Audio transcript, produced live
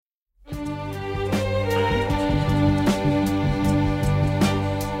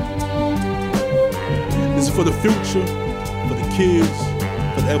for the future, for the kids,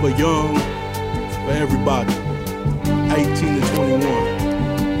 for the ever young, for everybody, 18 to 21.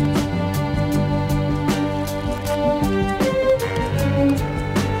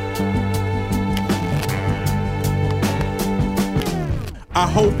 I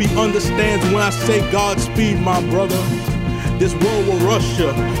hope he understands when I say Godspeed, my brother. This world will rush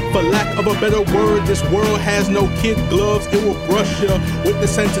ya. For lack of a better word, this world has no kid gloves. It will brush ya with the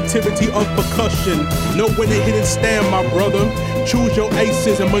sensitivity of percussion. Know when to hit and stand, my brother. Choose your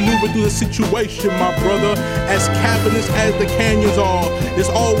aces and maneuver through the situation, my brother. As cavernous as the canyons are, there's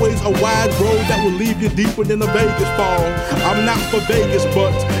always a wide road that will leave you deeper than a Vegas fall. I'm not for Vegas,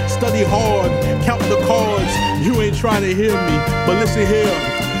 but study hard, count the cards. You ain't trying to hear me, but listen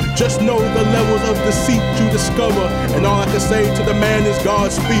here. Just know the levels of deceit you discover, and all I can say to the man is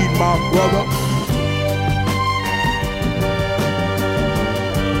Godspeed, my brother.